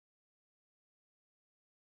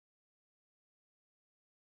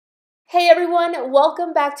Hey everyone,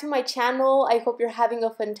 welcome back to my channel. I hope you're having a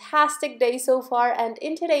fantastic day so far, and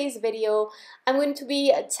in today's video I'm going to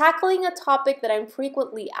be tackling a topic that I'm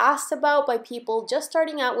frequently asked about by people just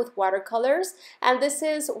starting out with watercolors, and this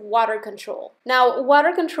is water control. Now,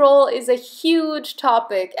 water control is a huge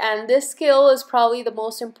topic, and this skill is probably the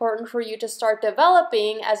most important for you to start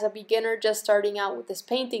developing as a beginner just starting out with this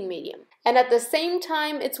painting medium. And at the same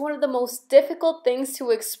time, it's one of the most difficult things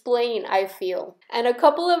to explain, I feel. And a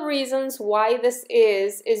couple of reasons why this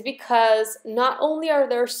is because not only are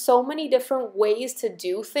there so many different ways to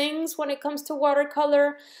do things when it comes to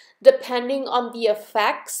watercolor, depending on the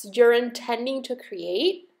effects you're intending to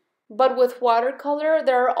create, but with watercolor,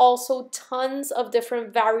 there are also tons of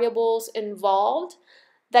different variables involved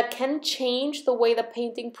that can change the way the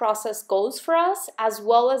painting process goes for us, as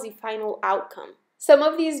well as the final outcome. Some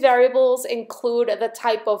of these variables include the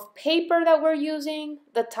type of paper that we're using,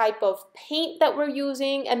 the type of paint that we're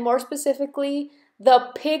using, and more specifically,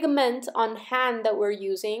 the pigment on hand that we're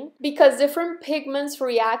using, because different pigments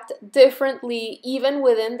react differently even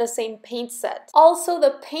within the same paint set. Also,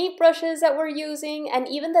 the paintbrushes that we're using and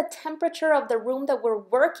even the temperature of the room that we're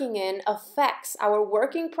working in affects our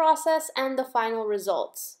working process and the final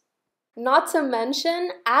results. Not to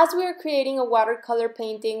mention, as we are creating a watercolor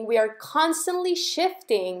painting, we are constantly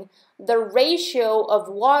shifting the ratio of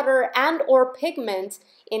water and or pigment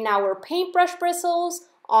in our paintbrush bristles,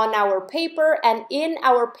 on our paper, and in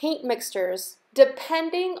our paint mixtures,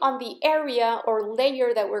 depending on the area or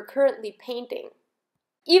layer that we're currently painting.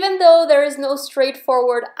 Even though there is no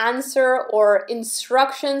straightforward answer or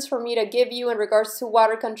instructions for me to give you in regards to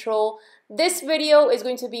water control, this video is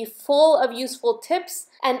going to be full of useful tips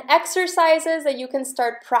and exercises that you can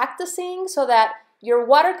start practicing so that your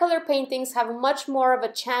watercolor paintings have much more of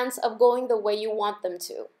a chance of going the way you want them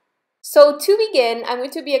to. So to begin, I'm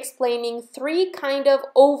going to be explaining three kind of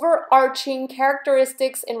overarching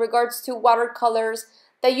characteristics in regards to watercolors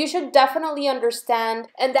that you should definitely understand,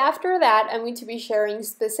 and after that I'm going to be sharing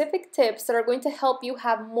specific tips that are going to help you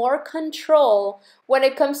have more control when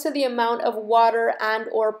it comes to the amount of water and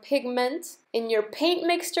or pigment in your paint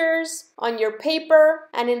mixtures, on your paper,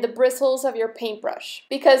 and in the bristles of your paintbrush.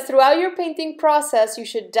 Because throughout your painting process you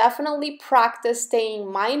should definitely practice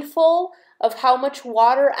staying mindful of how much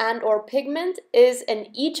water and or pigment is in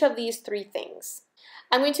each of these three things.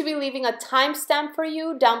 I'm going to be leaving a timestamp for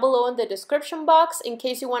you down below in the description box in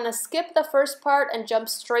case you want to skip the first part and jump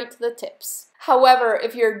straight to the tips. However,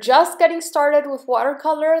 if you're just getting started with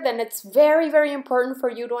watercolor, then it's very important for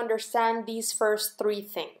you to understand these first three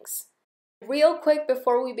things. Real quick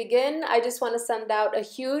before we begin, I just want to send out a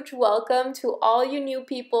huge welcome to all you new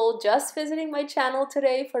people just visiting my channel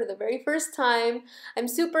today for the very first time. I'm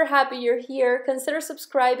super happy you're here. Consider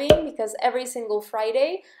subscribing because every single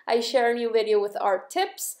Friday I share a new video with art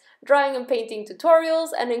tips, drawing and painting tutorials,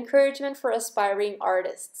 and encouragement for aspiring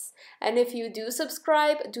artists. And if you do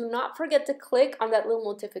subscribe, do not forget to click on that little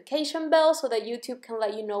notification bell so that YouTube can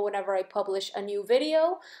let you know whenever I publish a new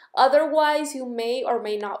video. Otherwise, you may or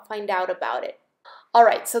may not find out about it.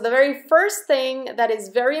 Alright, so the very first thing that is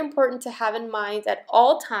very important to have in mind at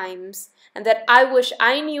all times, and that I wish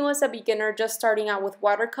I knew as a beginner just starting out with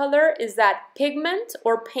watercolor, is that pigment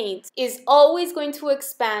or paint is always going to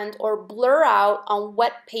expand or blur out on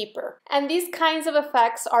wet paper. And these kinds of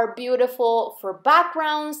effects are beautiful for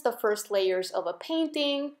backgrounds, the first layers of a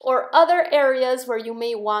painting, or other areas where you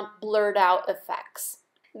may want blurred out effects.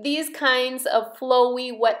 These kinds of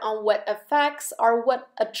flowy wet on wet effects are what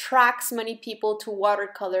attracts many people to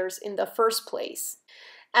watercolors in the first place.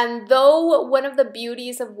 And though one of the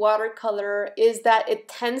beauties of watercolor is that it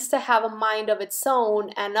tends to have a mind of its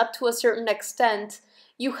own, and up to a certain extent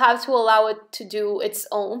you have to allow it to do its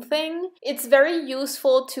own thing, it's very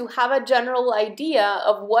useful to have a general idea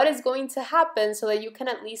of what is going to happen so that you can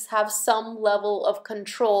at least have some level of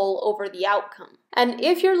control over the outcome. And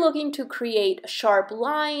if you're looking to create sharp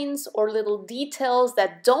lines or little details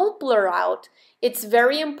that don't blur out, it's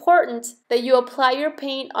very important that you apply your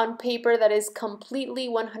paint on paper that is completely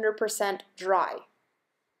 100% dry.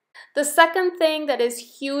 The second thing that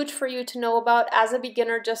is huge for you to know about as a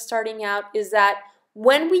beginner just starting out is that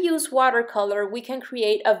when we use watercolor, we can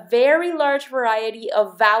create a very large variety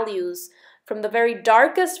of values, from the very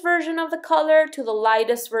darkest version of the color to the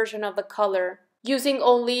lightest version of the color, using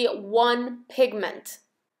only one pigment.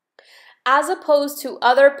 As opposed to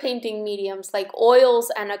other painting mediums like oils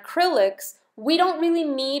and acrylics, we don't really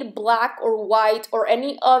need black or white or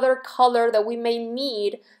any other color that we may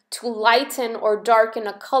need to lighten or darken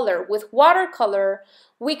a color. With watercolor,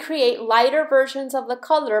 we create lighter versions of the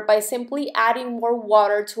color by simply adding more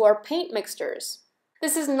water to our paint mixtures.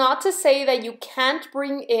 This is not to say that you can't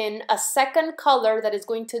bring in a second color that is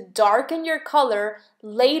going to darken your color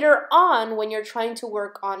later on when you're trying to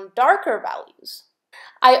work on darker values.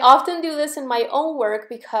 I often do this in my own work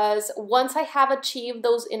because once I have achieved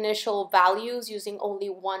those initial values using only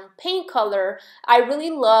one paint color, I really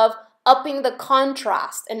love upping the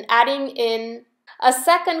contrast and adding in a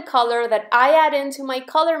second color that I add into my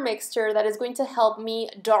color mixture that is going to help me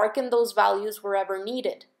darken those values wherever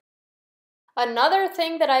needed. Another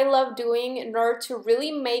thing that I love doing in order to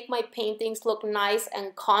really make my paintings look nice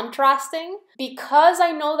and contrasting, because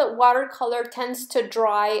I know that watercolor tends to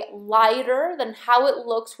dry lighter than how it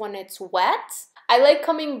looks when it's wet, I like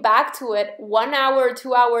coming back to it 1 hour,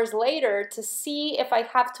 2 hours later to see if I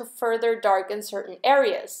have to further darken certain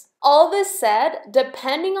areas. All this said,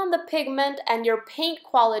 depending on the pigment and your paint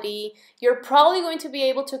quality, you're probably going to be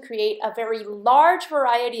able to create a very large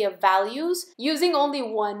variety of values using only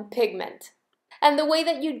one pigment. And the way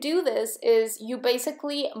that you do this is you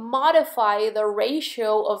basically modify the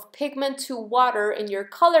ratio of pigment to water in your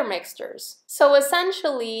color mixtures. So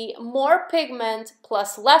essentially, more pigment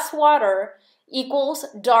plus less water equals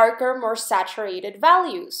darker, more saturated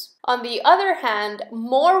values. On the other hand,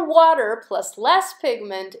 more water plus less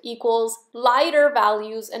pigment equals lighter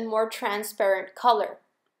values and more transparent color.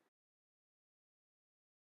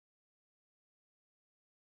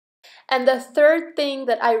 And the third thing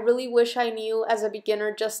that I really wish I knew as a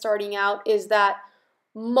beginner just starting out is that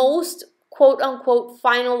most quote-unquote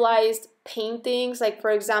finalized paintings, like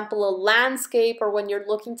for example a landscape, or when you're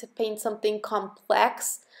looking to paint something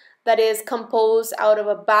complex that is composed out of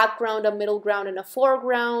a background, a middle ground, and a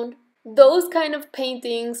foreground, those kind of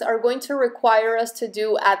paintings are going to require us to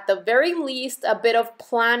do at the very least a bit of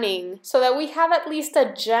planning so that we have at least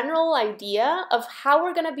a general idea of how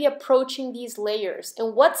we're going to be approaching these layers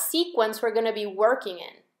and what sequence we're going to be working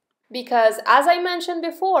in. Because as I mentioned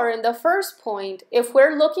before in the first point, if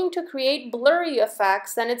we're looking to create blurry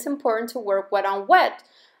effects, then it's important to work wet on wet.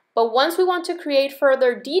 But once we want to create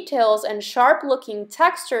further details and sharp looking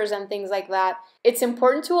textures and things like that, it's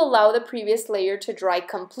important to allow the previous layer to dry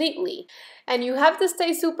completely. And you have to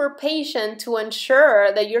stay super patient to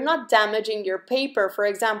ensure that you're not damaging your paper. For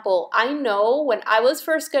example, I know when I was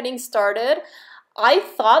first getting started, I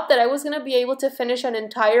thought that I was going to be able to finish an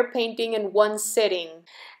entire painting in one sitting.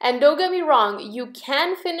 And don't get me wrong, you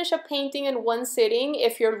can finish a painting in one sitting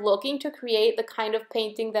if you're looking to create the kind of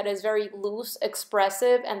painting that is very loose,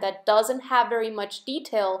 expressive, and that doesn't have very much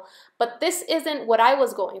detail, but this isn't what I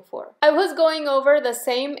was going for. I was going over the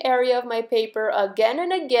same area of my paper again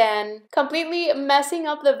and again, completely messing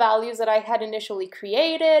up the values that I had initially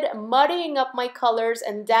created, muddying up my colors,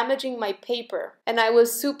 and damaging my paper. And I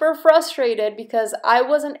was super frustrated because I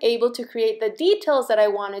wasn't able to create the details that I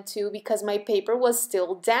wanted to because my paper was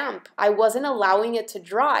still damp. I wasn't allowing it to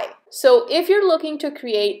dry. So if you're looking to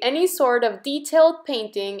create any sort of detailed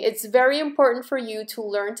painting, it's very important for you to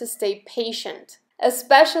learn to stay patient,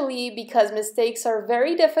 especially because mistakes are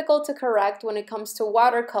very difficult to correct when it comes to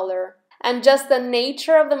watercolor. And just the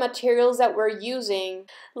nature of the materials that we're using,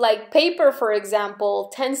 like paper for example,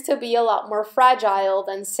 tends to be a lot more fragile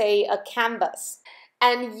than say a canvas.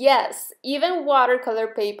 And yes, even watercolor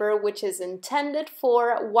paper, which is intended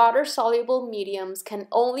for water-soluble mediums, can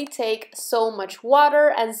only take so much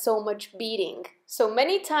water and so much beating. So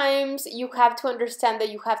many times you have to understand that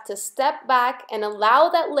you have to step back and allow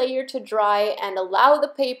that layer to dry and allow the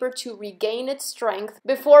paper to regain its strength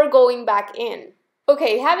before going back in.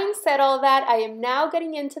 Okay, having said all that, I am now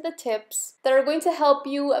getting into the tips that are going to help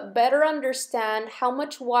you better understand how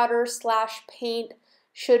much water/paint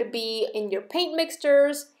should be in your paint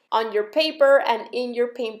mixtures, on your paper, and in your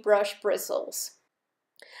paintbrush bristles.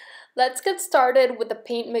 Let's get started with the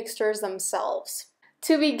paint mixtures themselves.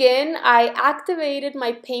 To begin, I activated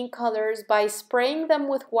my paint colors by spraying them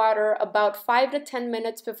with water about 5 to 10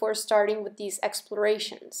 minutes before starting with these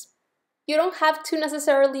explorations. You don't have to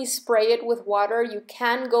necessarily spray it with water. You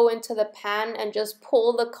can go into the pan and just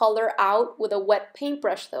pull the color out with a wet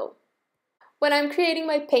paintbrush though. When I'm creating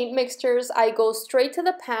my paint mixtures, I go straight to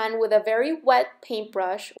the pan with a very wet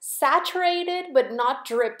paintbrush, saturated but not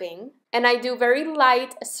dripping, and I do very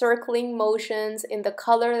light circling motions in the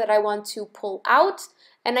color that I want to pull out,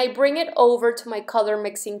 and I bring it over to my color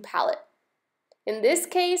mixing palette. In this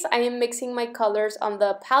case, I am mixing my colors on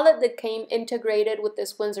the palette that came integrated with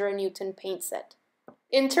this Winsor & Newton paint set.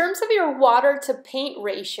 In terms of your water to paint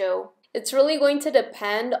ratio, it's really going to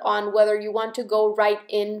depend on whether you want to go right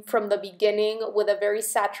in from the beginning with a very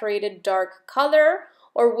saturated dark color,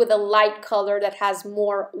 or with a light color that has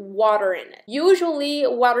more water in it. Usually,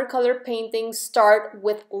 watercolor paintings start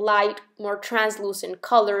with light, more translucent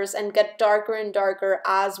colors and get darker and darker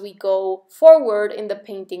as we go forward in the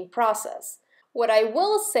painting process. What I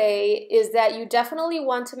will say is that you definitely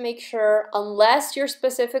want to make sure, unless you're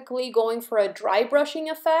specifically going for a dry brushing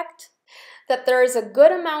effect, that there is a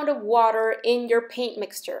good amount of water in your paint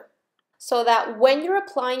mixture, so that when you're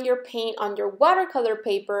applying your paint on your watercolor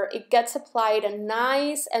paper, it gets applied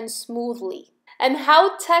nice and smoothly. And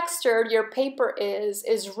how textured your paper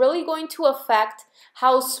is really going to affect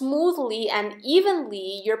how smoothly and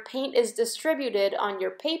evenly your paint is distributed on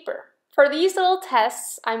your paper. For these little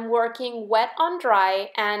tests, I'm working wet on dry,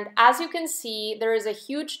 and as you can see, there is a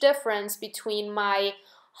huge difference between my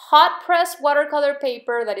hot press watercolor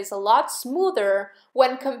paper that is a lot smoother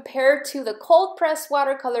when compared to the cold press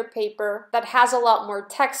watercolor paper that has a lot more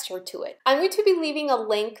texture to it. I'm going to be leaving a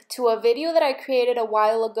link to a video that I created a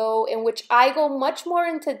while ago in which I go much more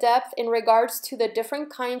into depth in regards to the different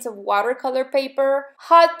kinds of watercolor paper: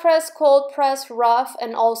 hot press, cold press, rough,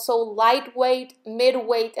 and also lightweight,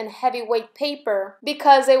 midweight, and heavyweight paper,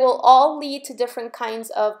 because they will all lead to different kinds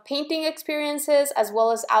of painting experiences as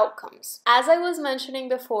well as outcomes. As I was mentioning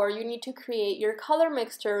before, you need to create your color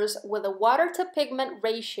mixtures with a water to pigment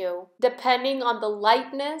ratio depending on the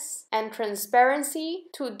lightness and transparency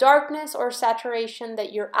to darkness or saturation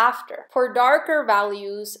that you're after. For darker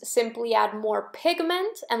values, simply add more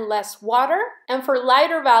pigment and less water, and for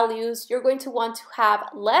lighter values, you're going to want to have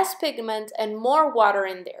less pigment and more water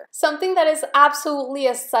in there. Something that is absolutely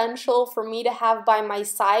essential for me to have by my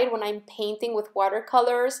side when I'm painting with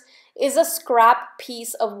watercolors is a scrap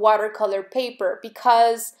piece of watercolor paper,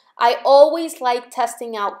 because I always like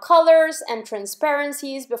testing out colors and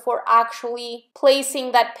transparencies before actually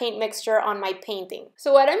placing that paint mixture on my painting.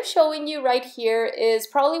 So what I'm showing you right here is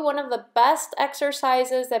probably one of the best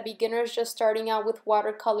exercises that beginners just starting out with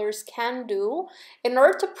watercolors can do in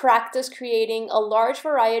order to practice creating a large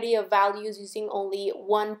variety of values using only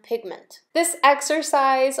one pigment. This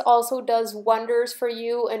exercise also does wonders for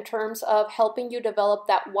you in terms of helping you develop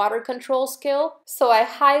that water control skill, so I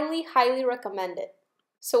highly recommend it.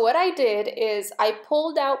 So what I did is I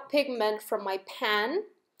pulled out pigment from my pan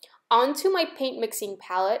onto my paint mixing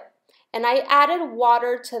palette, and I added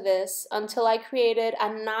water to this until I created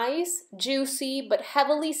a nice, juicy, but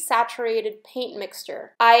heavily saturated paint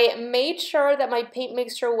mixture. I made sure that my paint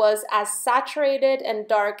mixture was as saturated and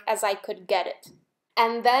dark as I could get it.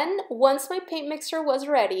 And then, once my paint mixture was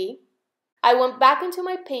ready, I went back into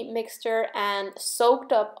my paint mixture and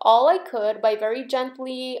soaked up all I could by very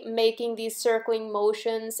gently making these circling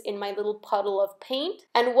motions in my little puddle of paint.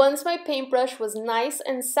 And once my paintbrush was nice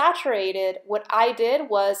and saturated, what I did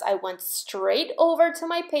was I went straight over to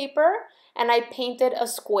my paper and I painted a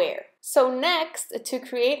square. So next, to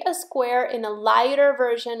create a square in a lighter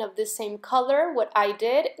version of the same color, what I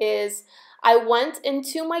did is I went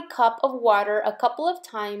into my cup of water a couple of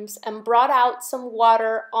times and brought out some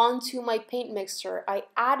water onto my paint mixture. I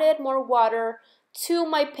added more water to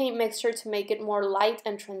my paint mixture to make it more light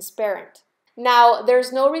and transparent. Now,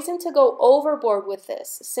 there's no reason to go overboard with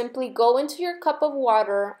this. Simply go into your cup of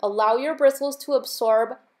water, allow your bristles to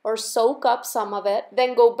absorb or soak up some of it,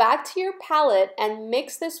 then go back to your palette and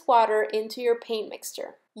mix this water into your paint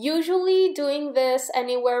mixture. Usually doing this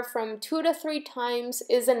anywhere from 2 to 3 times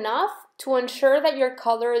is enough to ensure that your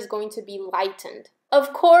color is going to be lightened.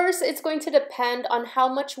 Of course, it's going to depend on how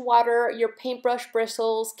much water your paintbrush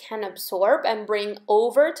bristles can absorb and bring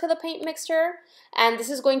over to the paint mixture, and this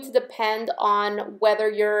is going to depend on whether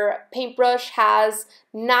your paintbrush has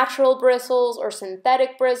natural bristles or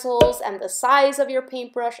synthetic bristles and the size of your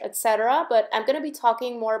paintbrush, etc. But I'm going to be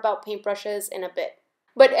talking more about paintbrushes in a bit.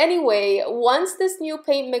 But anyway, once this new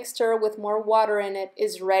paint mixture with more water in it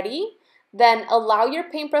is ready, then allow your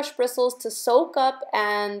paintbrush bristles to soak up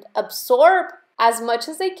and absorb as much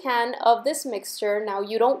as they can of this mixture. Now,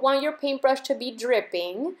 you don't want your paintbrush to be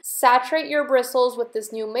dripping. Saturate your bristles with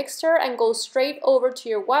this new mixture and go straight over to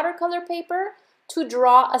your watercolor paper to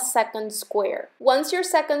draw a second square. Once your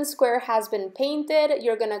second square has been painted,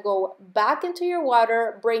 you're gonna go back into your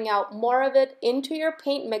water, bring out more of it into your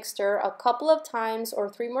paint mixture a couple of times or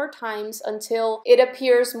 3 more times until it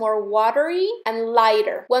appears more watery and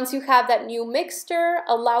lighter. Once you have that new mixture,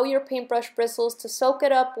 allow your paintbrush bristles to soak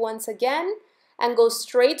it up once again and go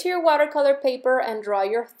straight to your watercolor paper and draw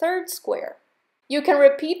your third square. You can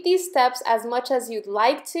repeat these steps as much as you'd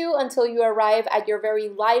like to until you arrive at your very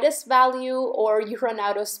lightest value or you run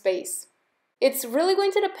out of space. It's really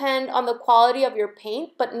going to depend on the quality of your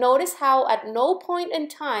paint, but notice how at no point in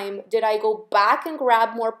time did I go back and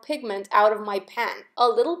grab more pigment out of my pan. A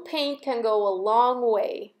little paint can go a long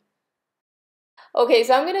way. Okay,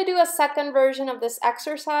 so I'm going to do a second version of this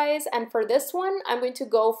exercise, and for this one, I'm going to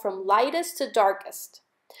go from lightest to darkest.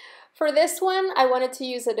 For this one, I wanted to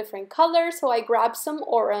use a different color, so I grabbed some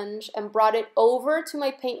orange and brought it over to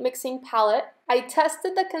my paint mixing palette. I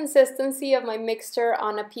tested the consistency of my mixture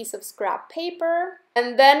on a piece of scrap paper,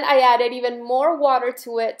 and then I added even more water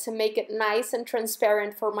to it to make it nice and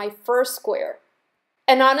transparent for my first square.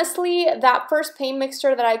 And honestly, that first paint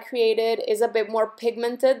mixture that I created is a bit more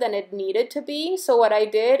pigmented than it needed to be. So what I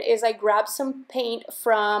did is I grabbed some paint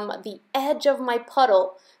from the edge of my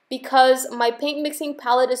puddle because my paint mixing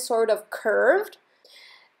palette is sort of curved.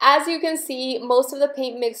 As you can see, most of the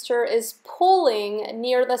paint mixture is pulling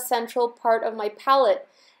near the central part of my palette.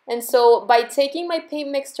 And so by taking my paint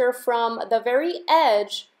mixture from the very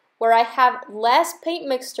edge where I have less paint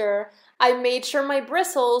mixture, I made sure my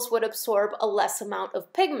bristles would absorb a less amount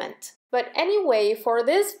of pigment. But anyway, for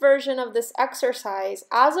this version of this exercise,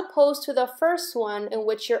 as opposed to the first one in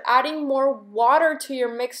which you're adding more water to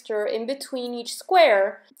your mixture in between each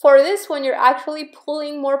square, for this one you're actually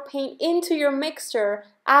pulling more paint into your mixture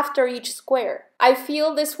after each square. I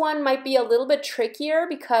feel this one might be a little bit trickier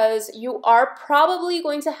because you are probably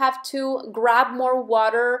going to have to grab more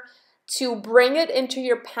water to bring it into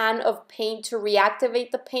your pan of paint to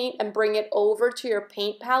reactivate the paint and bring it over to your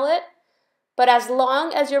paint palette. But as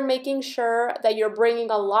long as you're making sure that you're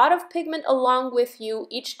bringing a lot of pigment along with you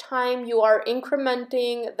each time you are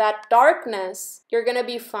incrementing that darkness, you're gonna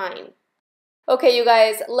be fine. Okay, you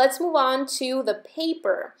guys, let's move on to the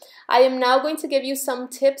paper. I am now going to give you some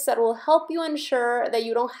tips that will help you ensure that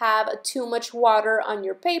you don't have too much water on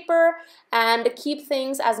your paper and keep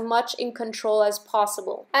things as much in control as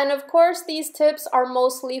possible. And of course, these tips are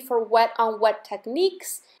mostly for wet on wet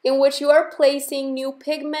techniques in which you are placing new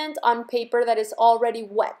pigment on paper that is already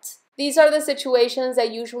wet. These are the situations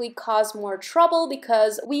that usually cause more trouble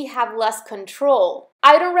because we have less control.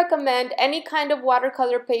 I don't recommend any kind of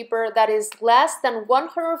watercolor paper that is less than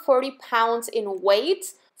 140 pounds in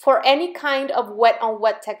weight for any kind of wet on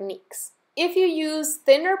wet techniques. If you use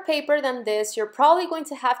thinner paper than this, you're probably going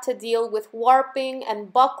to have to deal with warping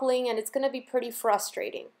and buckling, and it's going to be pretty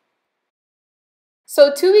frustrating.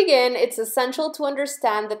 So to begin, it's essential to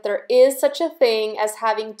understand that there is such a thing as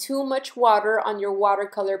having too much water on your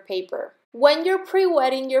watercolor paper. When you're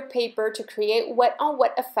pre-wetting your paper to create wet on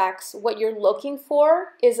wet effects, what you're looking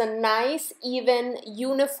for is a nice, even,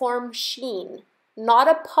 uniform sheen, not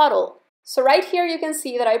a puddle. So right here you can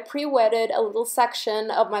see that I pre-wetted a little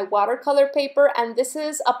section of my watercolor paper, and this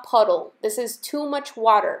is a puddle. This is too much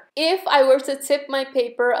water. If I were to tip my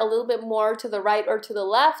paper a little bit more to the right or to the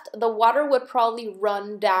left, the water would probably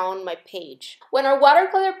run down my page. When our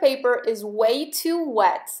watercolor paper is way too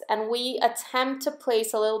wet and we attempt to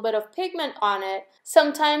place a little bit of pigment on it,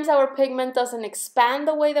 sometimes our pigment doesn't expand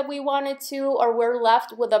the way that we want it to, or we're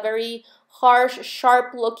left with a very harsh,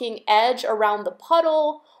 sharp looking edge around the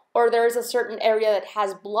puddle, or there's a certain area that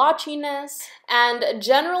has blotchiness. And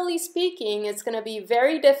generally speaking, it's going to be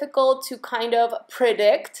very difficult to kind of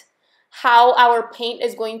predict how our paint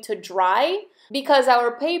is going to dry because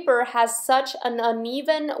our paper has such an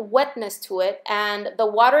uneven wetness to it, and the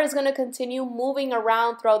water is going to continue moving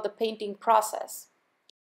around throughout the painting process.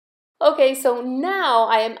 Okay, so now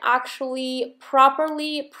I am actually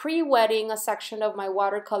properly pre-wetting a section of my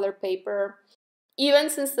watercolor paper, even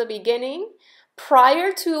since the beginning.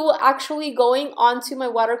 Prior to actually going onto my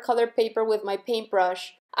watercolor paper with my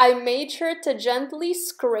paintbrush, I made sure to gently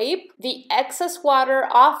scrape the excess water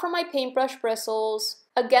off from my paintbrush bristles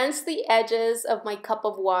against the edges of my cup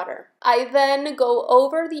of water. I then go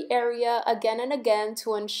over the area again and again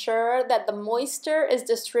to ensure that the moisture is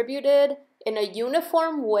distributed in a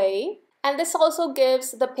uniform way. And this also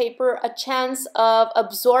gives the paper a chance of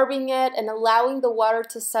absorbing it and allowing the water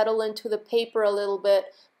to settle into the paper a little bit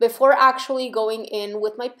before actually going in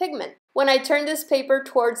with my pigment. When I turn this paper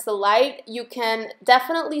towards the light, you can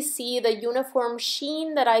definitely see the uniform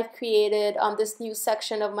sheen that I've created on this new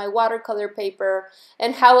section of my watercolor paper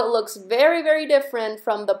and how it looks very, very different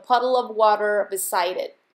from the puddle of water beside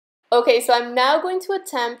it. Okay, so I'm now going to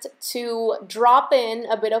attempt to drop in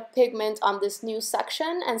a bit of pigment on this new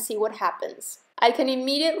section and see what happens. I can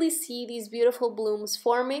immediately see these beautiful blooms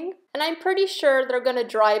forming, and I'm pretty sure they're going to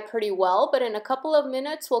dry pretty well, but in a couple of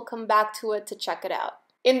minutes we'll come back to it to check it out.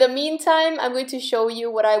 In the meantime, I'm going to show you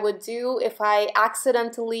what I would do if I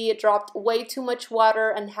accidentally dropped way too much water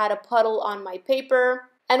and had a puddle on my paper.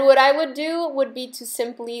 And what I would do would be to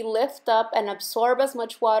simply lift up and absorb as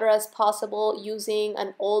much water as possible using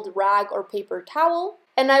an old rag or paper towel.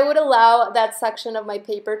 And I would allow that section of my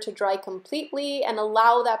paper to dry completely and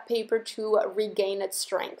allow that paper to regain its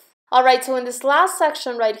strength. Alright, so in this last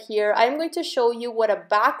section right here, I'm going to show you what a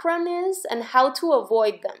background is and how to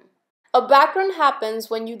avoid them. A background happens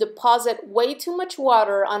when you deposit way too much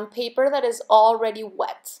water on paper that is already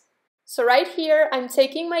wet. So right here, I'm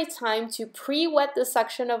taking my time to pre-wet the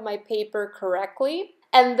section of my paper correctly.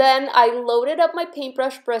 And then I loaded up my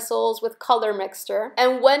paintbrush bristles with color mixture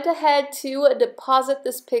and went ahead to deposit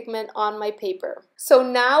this pigment on my paper. So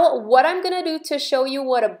now what I'm gonna do to show you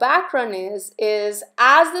what a background is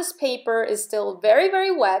as this paper is still very,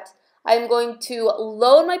 very wet, I'm going to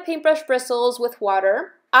load my paintbrush bristles with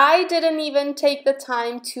water. I didn't even take the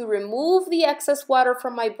time to remove the excess water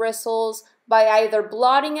from my bristles by either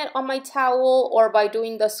blotting it on my towel or by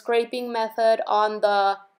doing the scraping method on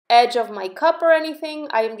the edge of my cup or anything.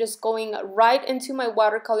 I am just going right into my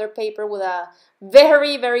watercolor paper with a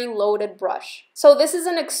very, very loaded brush. So this is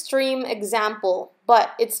an extreme example,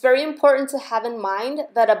 but it's very important to have in mind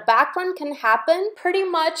that a background can happen pretty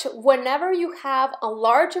much whenever you have a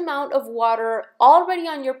large amount of water already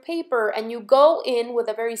on your paper and you go in with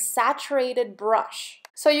a very saturated brush.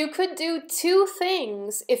 So you could do two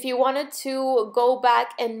things if you wanted to go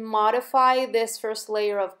back and modify this first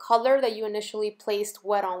layer of color that you initially placed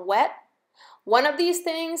wet on wet. One of these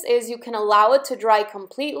things is you can allow it to dry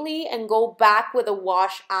completely and go back with a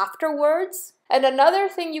wash afterwards. And another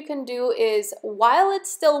thing you can do is while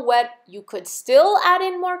it's still wet, you could still add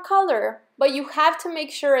in more color, but you have to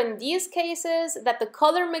make sure in these cases that the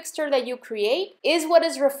color mixture that you create is what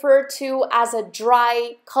is referred to as a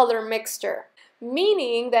dry color mixture.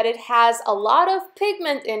 Meaning that it has a lot of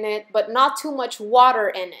pigment in it, but not too much water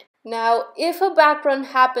in it. Now, if a background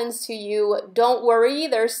happens to you, don't worry,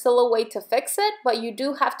 there's still a way to fix it, but you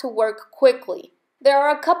do have to work quickly. There are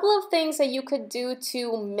a couple of things that you could do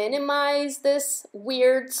to minimize this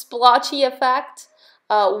weird splotchy effect.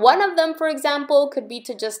 One of them, for example, could be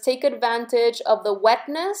to just take advantage of the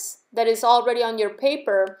wetness that is already on your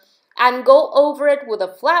paper and go over it with a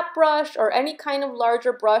flat brush or any kind of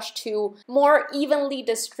larger brush to more evenly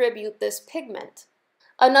distribute this pigment.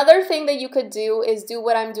 Another thing that you could do is do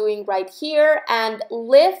what I'm doing right here and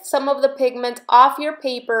lift some of the pigment off your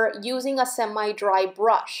paper using a semi-dry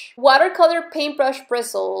brush. Watercolor paintbrush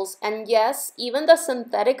bristles, and yes, even the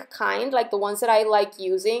synthetic kind, like the ones that I like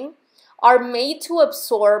using, are made to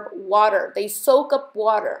absorb water. They soak up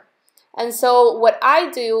water. And so what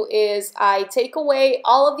I do is I take away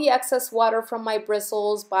all of the excess water from my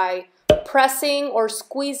bristles by pressing or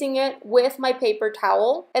squeezing it with my paper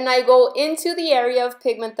towel, and I go into the area of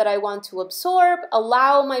pigment that I want to absorb,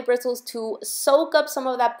 allow my bristles to soak up some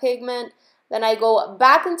of that pigment, then I go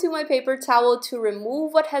back into my paper towel to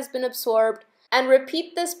remove what has been absorbed, and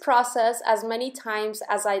repeat this process as many times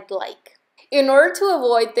as I'd like. In order to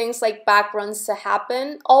avoid things like backgrounds to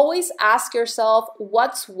happen, always ask yourself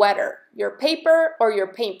what's wetter, your paper or your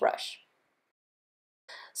paintbrush.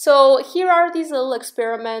 So here are these little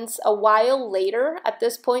experiments a while later. At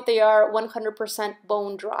this point they are 100%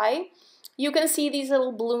 bone dry. You can see these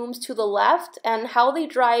little blooms to the left and how they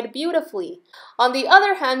dried beautifully. On the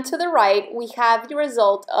other hand, to the right, we have the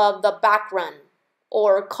result of the background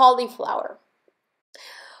or cauliflower.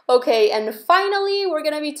 Okay, and finally, we're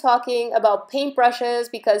going to be talking about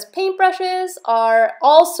paintbrushes because paintbrushes are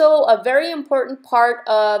also a very important part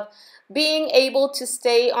of being able to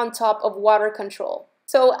stay on top of water control.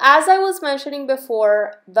 So as I was mentioning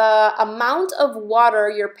before, the amount of water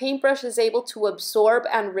your paintbrush is able to absorb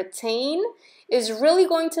and retain is really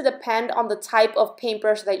going to depend on the type of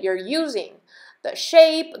paintbrush that you're using. The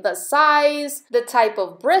shape, the size, the type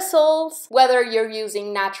of bristles, whether you're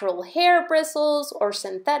using natural hair bristles or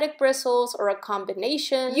synthetic bristles or a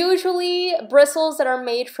combination. Usually, bristles that are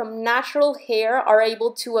made from natural hair are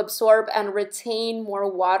able to absorb and retain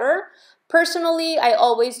more water. Personally, I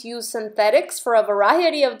always use synthetics for a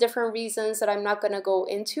variety of different reasons that I'm not going to go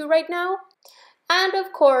into right now. And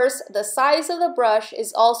of course, the size of the brush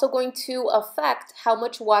is also going to affect how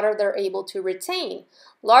much water they're able to retain.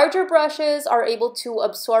 Larger brushes are able to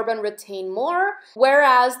absorb and retain more,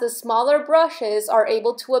 whereas the smaller brushes are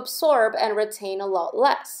able to absorb and retain a lot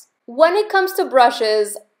less. When it comes to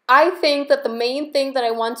brushes, I think that the main thing that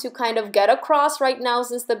I want to kind of get across right now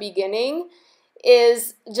since the beginning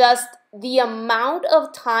is just the amount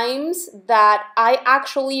of times that I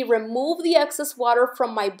actually remove the excess water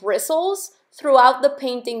from my bristles throughout the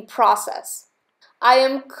painting process. I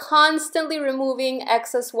am constantly removing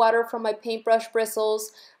excess water from my paintbrush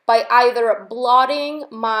bristles by either blotting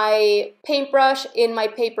my paintbrush in my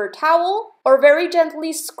paper towel or very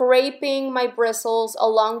gently scraping my bristles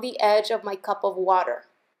along the edge of my cup of water.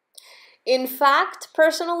 In fact,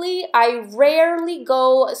 personally, I rarely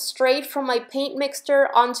go straight from my paint mixture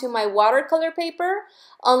onto my watercolor paper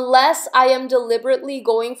unless I am deliberately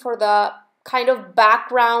going for the kind of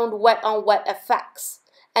background wet on wet effects.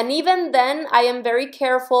 And even then, I am very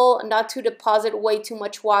careful not to deposit way too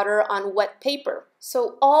much water on wet paper.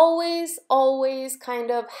 So always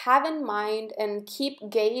kind of have in mind and keep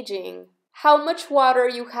gauging how much water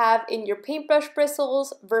you have in your paintbrush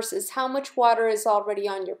bristles versus how much water is already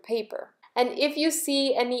on your paper. And if you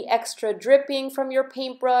see any extra dripping from your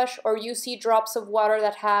paintbrush or you see drops of water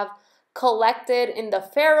that have collected in the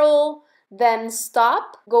ferrule, then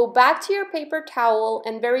stop, go back to your paper towel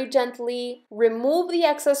and very gently remove the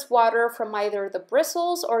excess water from either the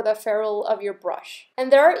bristles or the ferrule of your brush. And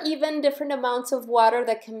there are even different amounts of water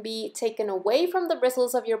that can be taken away from the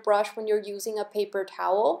bristles of your brush when you're using a paper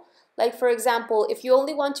towel. Like for example, if you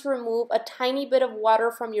only want to remove a tiny bit of water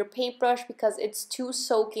from your paintbrush because it's too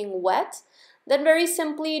soaking wet, then very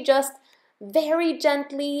simply just very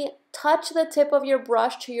gently touch the tip of your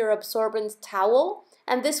brush to your absorbent towel,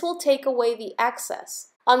 and this will take away the excess.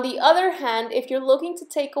 On the other hand, if you're looking to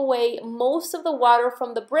take away most of the water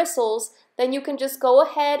from the bristles, then you can just go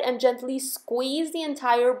ahead and gently squeeze the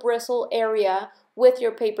entire bristle area with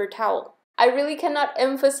your paper towel. I really cannot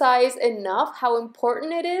emphasize enough how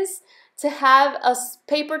important it is to have a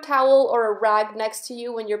paper towel or a rag next to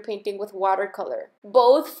you when you're painting with watercolor,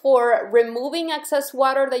 both for removing excess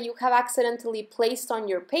water that you have accidentally placed on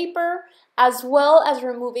your paper, as well as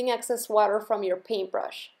removing excess water from your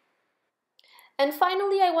paintbrush. And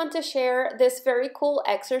finally, I want to share this very cool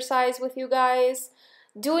exercise with you guys.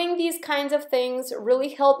 Doing these kinds of things really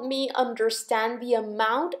helped me understand the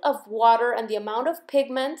amount of water and the amount of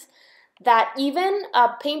pigment that even a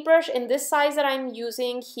paintbrush in this size that I'm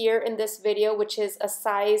using here in this video, which is a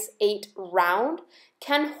size 8 round,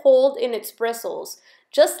 can hold in its bristles.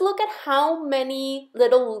 Just look at how many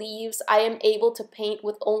little leaves I am able to paint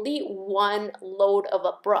with only one load of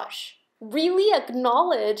a brush. Really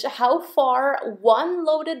acknowledge how far one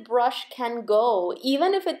loaded brush can go,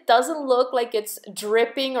 even if it doesn't look like it's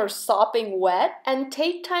dripping or sopping wet, and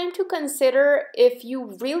take time to consider if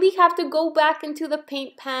you really have to go back into the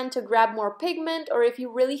paint pan to grab more pigment, or if you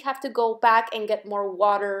really have to go back and get more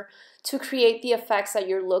water to create the effects that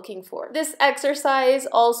you're looking for. This exercise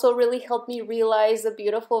also really helped me realize the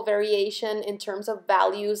beautiful variation in terms of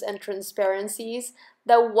values and transparencies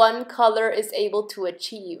that one color is able to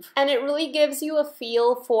achieve. And it really gives you a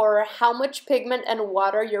feel for how much pigment and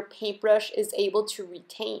water your paintbrush is able to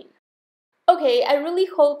retain. Okay, I really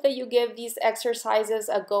hope that you give these exercises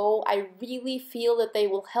a go. I really feel that they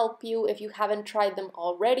will help you if you haven't tried them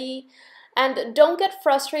already. And don't get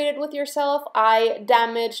frustrated with yourself. I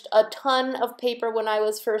damaged a ton of paper when I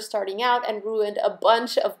was first starting out and ruined a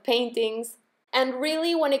bunch of paintings. And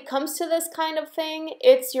really, when it comes to this kind of thing,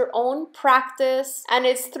 it's your own practice, and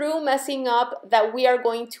it's through messing up that we are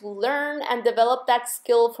going to learn and develop that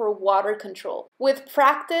skill for water control. With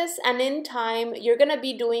practice and in time, you're gonna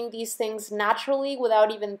be doing these things naturally without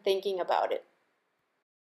even thinking about it.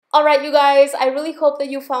 Alright you guys, I really hope that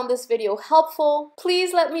you found this video helpful.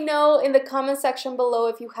 Please let me know in the comment section below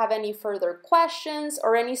if you have any further questions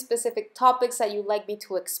or any specific topics that you'd like me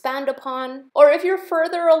to expand upon. Or if you're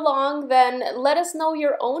further along, then let us know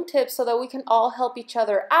your own tips so that we can all help each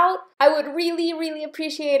other out. I would really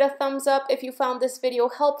appreciate a thumbs up if you found this video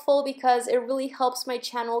helpful, because it really helps my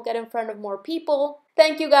channel get in front of more people.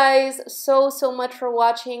 Thank you guys so much for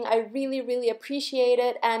watching. I really appreciate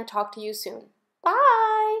it, and talk to you soon. Bye!